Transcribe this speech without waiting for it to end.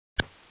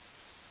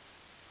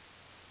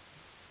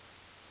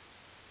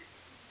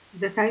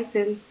The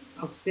title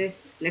of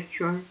this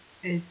lecture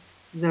is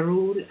The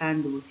Role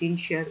and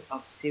Potential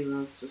of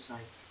Civil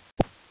Society.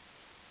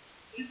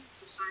 Civil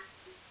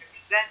society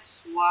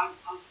represents one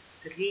of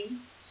three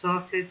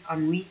sources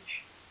on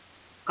which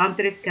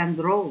countries can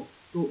draw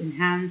to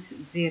enhance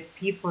their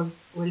people's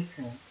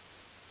welfare.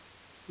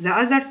 The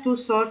other two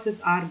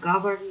sources are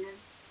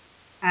governance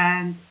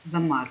and the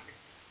market.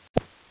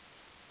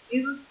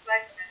 Civil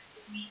society has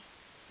two meanings,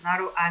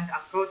 narrow and a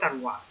broader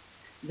one.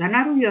 The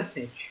narrow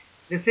usage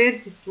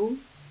refers to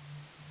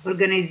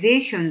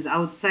organizations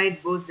outside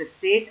both the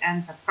state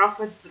and the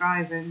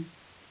profit-driven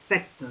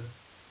sector.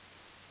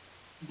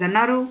 The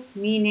narrow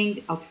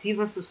meaning of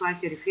civil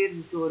society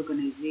refers to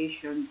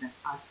organizations that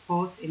are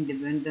both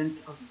independent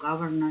of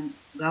government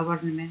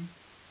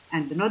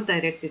and not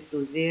directed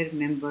to their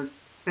members'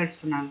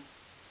 personal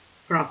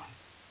profit.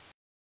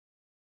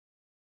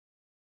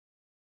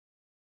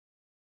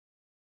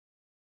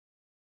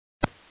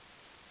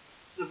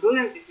 The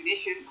broader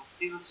definition of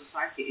civil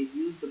society is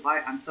used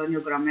by Antonio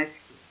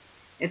Gramsci.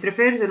 It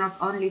refers not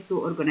only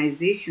to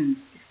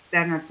organizations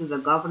external to the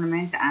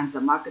government and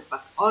the market,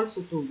 but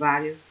also to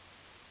values,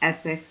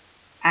 ethics,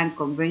 and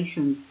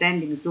conventions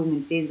tending to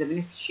maintain the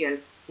beneficial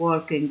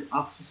working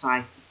of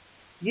society.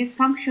 These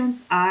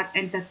functions are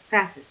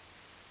interpreted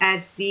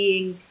as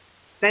being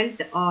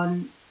built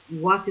on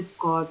what is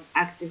called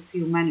active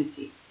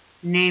humanity,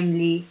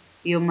 namely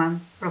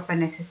human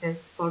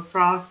propensities for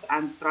trust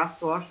and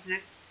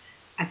trustworthiness,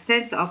 a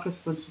sense of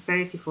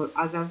responsibility for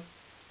others,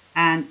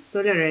 and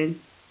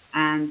tolerance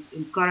and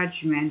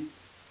encouragement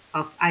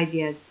of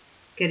ideas,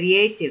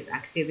 creative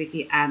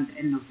activity, and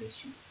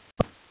innovations.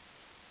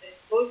 The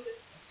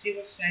importance of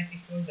civil society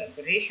for the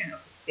operation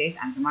of the state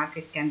and the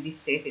market can be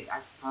stated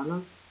as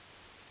follows.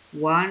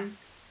 1.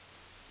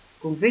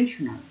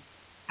 Conventional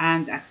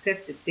and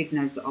accepted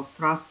signals of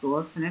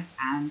trustworthiness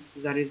and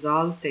the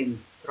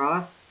resulting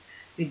trust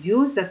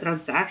reduce the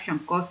transaction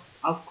costs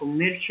of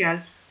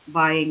commercial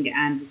buying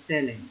and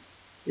selling,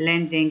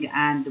 lending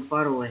and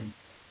borrowing,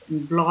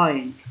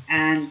 employing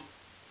and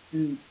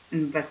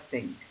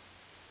investing.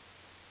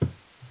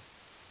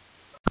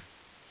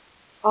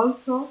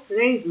 Also,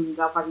 raising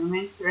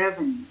government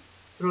revenue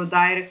through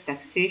direct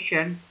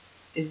taxation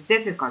is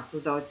difficult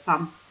without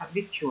some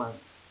habitual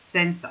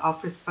sense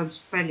of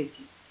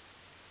responsibility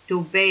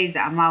to pay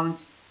the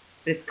amounts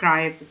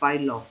prescribed by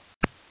law.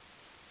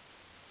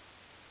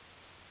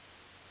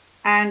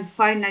 And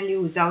finally,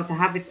 without a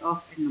habit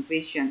of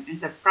innovation,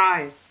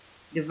 enterprise,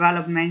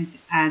 development,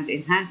 and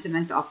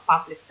enhancement of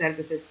public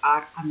services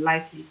are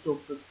unlikely to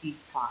proceed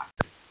far.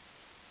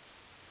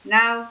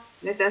 Now,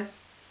 let us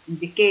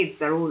indicate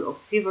the role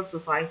of civil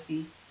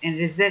society in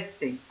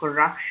resisting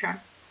corruption,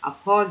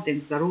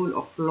 upholding the rule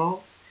of law,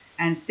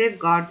 and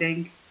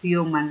safeguarding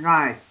human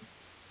rights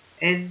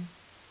is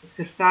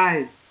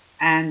exercised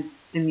and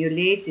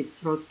stimulated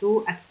through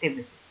two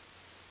activities,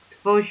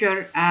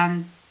 exposure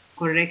and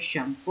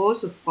correction,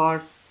 both of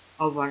course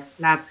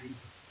overlapping.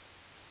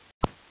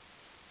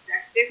 The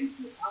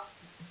activity of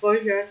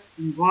exposure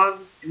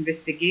involves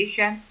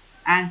investigation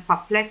and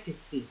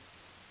publicity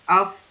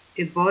of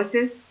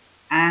abuses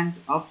and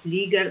of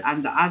legal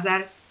and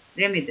other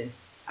remedies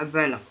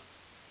available.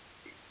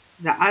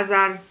 The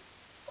other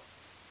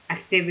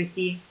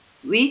activity,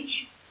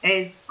 which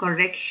is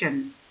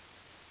correction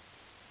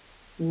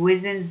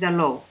within the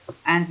law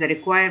and the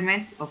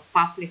requirements of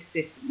public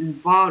system,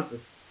 involves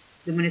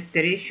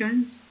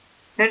demonstrations,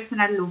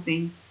 personal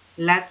lobbying,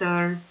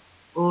 letters,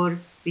 or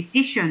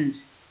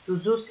petitions to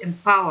those in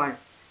power,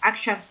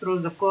 action through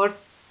the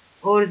courts,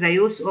 or the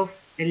use of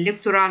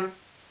electoral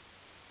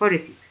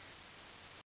politics.